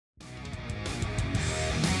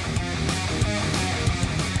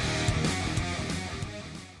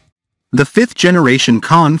The fifth-generation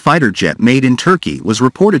KAAN fighter jet made in Turkey was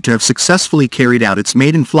reported to have successfully carried out its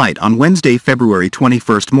maiden flight on Wednesday, February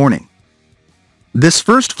 21 morning. This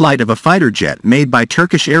first flight of a fighter jet made by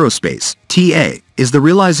Turkish Aerospace, TA, is the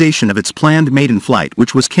realization of its planned maiden flight,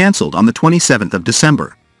 which was cancelled on the 27th of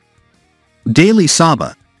December. Daily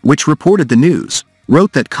Sabah, which reported the news,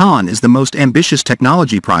 wrote that KAAN is the most ambitious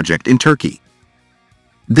technology project in Turkey.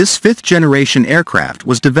 This fifth-generation aircraft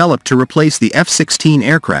was developed to replace the F-16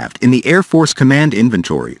 aircraft in the Air Force Command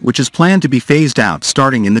inventory, which is planned to be phased out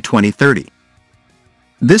starting in the 2030.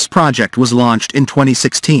 This project was launched in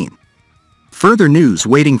 2016. Further news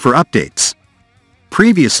waiting for updates.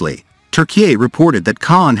 Previously, Türkiye reported that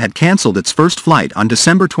KAAN had cancelled its first flight on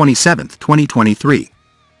December 27, 2023.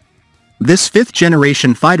 This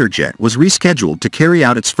fifth-generation fighter jet was rescheduled to carry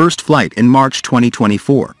out its first flight in March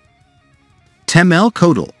 2024. Temel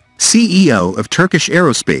Kotil, CEO of Turkish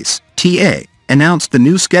Aerospace, TA, announced the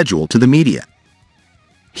new schedule to the media.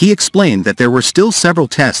 He explained that there were still several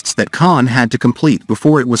tests that KAAN had to complete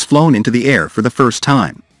before it was flown into the air for the first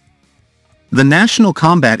time. The National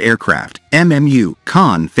Combat Aircraft, MMU,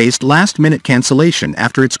 KAAN faced last-minute cancellation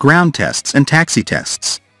after its ground tests and taxi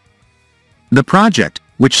tests. The project,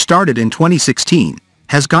 which started in 2016,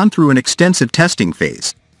 has gone through an extensive testing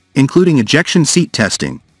phase, including ejection seat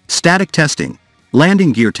testing, static testing,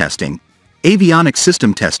 landing gear testing, avionics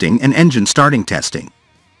system testing and engine starting testing.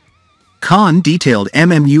 KAAN detailed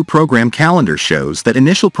MMU program calendar shows that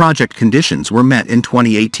initial project conditions were met in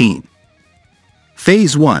 2018.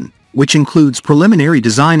 Phase 1, which includes preliminary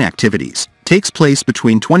design activities, takes place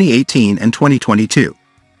between 2018 and 2022.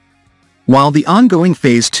 While the ongoing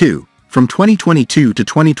Phase 2, from 2022 to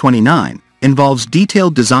 2029, involves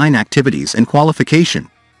detailed design activities and qualification,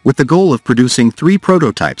 with the goal of producing 3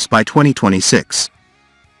 prototypes by 2026.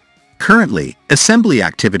 Currently, assembly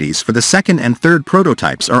activities for the second and third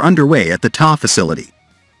prototypes are underway at the TA facility.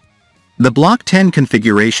 The Block 10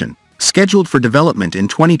 configuration, scheduled for development in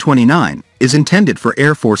 2029, is intended for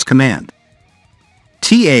Air Force Command.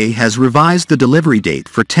 TA has revised the delivery date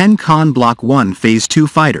for 10 KAAN Block 1 Phase 2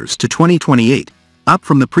 fighters to 2028, up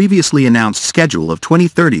from the previously announced schedule of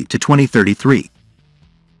 2030 to 2033.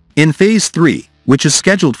 In Phase 3, which is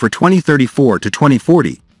scheduled for 2034 to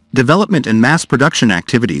 2040, development and mass production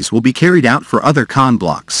activities will be carried out for other KAAN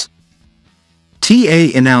blocks. TA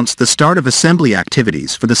announced the start of assembly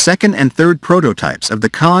activities for the second and third prototypes of the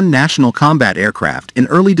KAAN National Combat Aircraft in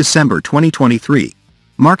early December 2023,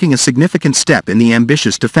 marking a significant step in the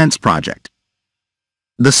ambitious defense project.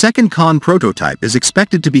 The second KAAN prototype is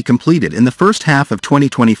expected to be completed in the first half of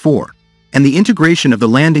 2024, and the integration of the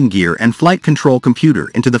landing gear and flight control computer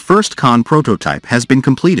into the first KAAN prototype has been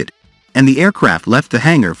completed, and the aircraft left the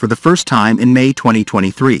hangar for the first time in May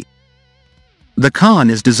 2023. The KAAN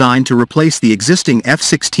is designed to replace the existing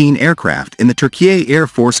F-16 aircraft in the Türkiye Air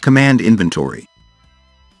Force Command inventory.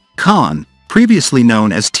 KAAN, previously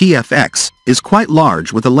known as TFX, is quite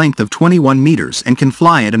large with a length of 21 meters and can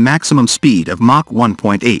fly at a maximum speed of Mach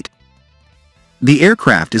 1.8. The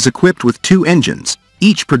aircraft is equipped with 2 engines,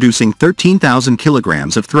 each producing 13,000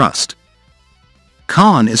 kilograms of thrust.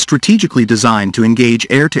 KAAN is strategically designed to engage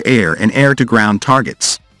air-to-air and air-to-ground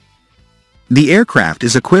targets. The aircraft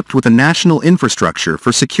is equipped with a national infrastructure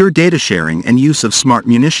for secure data sharing and use of smart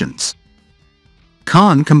munitions.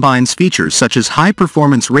 KAAN combines features such as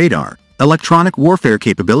high-performance radar, electronic warfare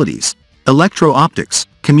capabilities, electro-optics,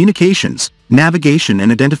 communications, navigation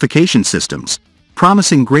and identification systems,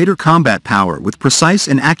 promising greater combat power with precise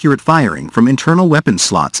and accurate firing from internal weapon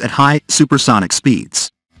slots at high, supersonic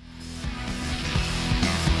speeds.